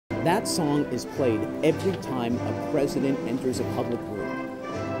That song is played every time a president enters a public room.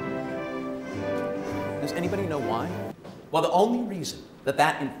 Does anybody know why? Well, the only reason that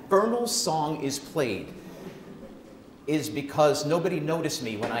that infernal song is played is because nobody noticed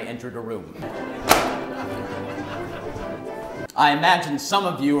me when I entered a room. I imagine some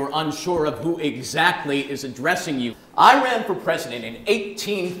of you are unsure of who exactly is addressing you. I ran for president in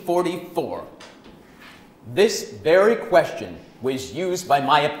 1844. This very question was used by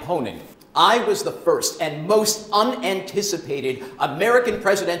my opponent. I was the first and most unanticipated American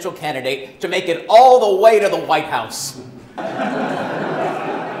presidential candidate to make it all the way to the White House.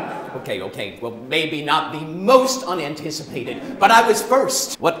 Okay, well, maybe not the most unanticipated, but I was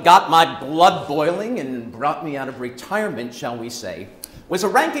first. What got my blood boiling and brought me out of retirement, shall we say, was a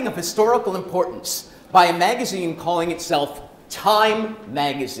ranking of historical importance by a magazine calling itself Time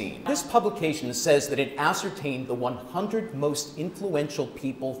Magazine. This publication says that it ascertained the 100 most influential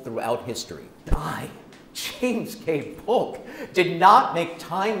people throughout history. I, James K. Polk, did not make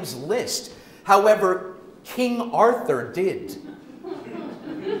Time's list. However, King Arthur did.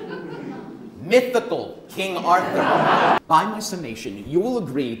 Mythical King Arthur. By my summation, you will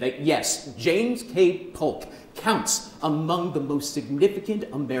agree that yes, James K. Polk counts among the most significant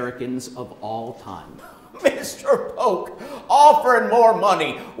Americans of all time. Mr. Polk, offering more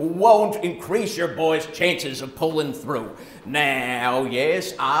money won't increase your boy's chances of pulling through. Now,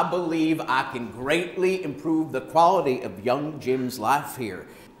 yes, I believe I can greatly improve the quality of young Jim's life here.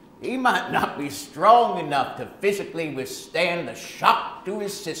 He might not be strong enough to physically withstand the shock to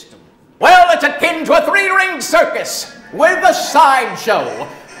his system. Well, it's akin to a three-ring circus with a sideshow.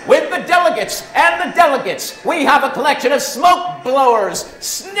 With the delegates and the delegates, we have a collection of smoke blowers,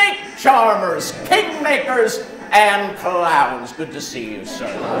 snake charmers, kingmakers, and clowns. Good to see you,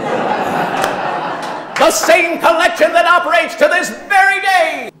 sir. The same collection that operates to this very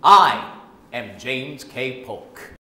day. I am James K. Polk.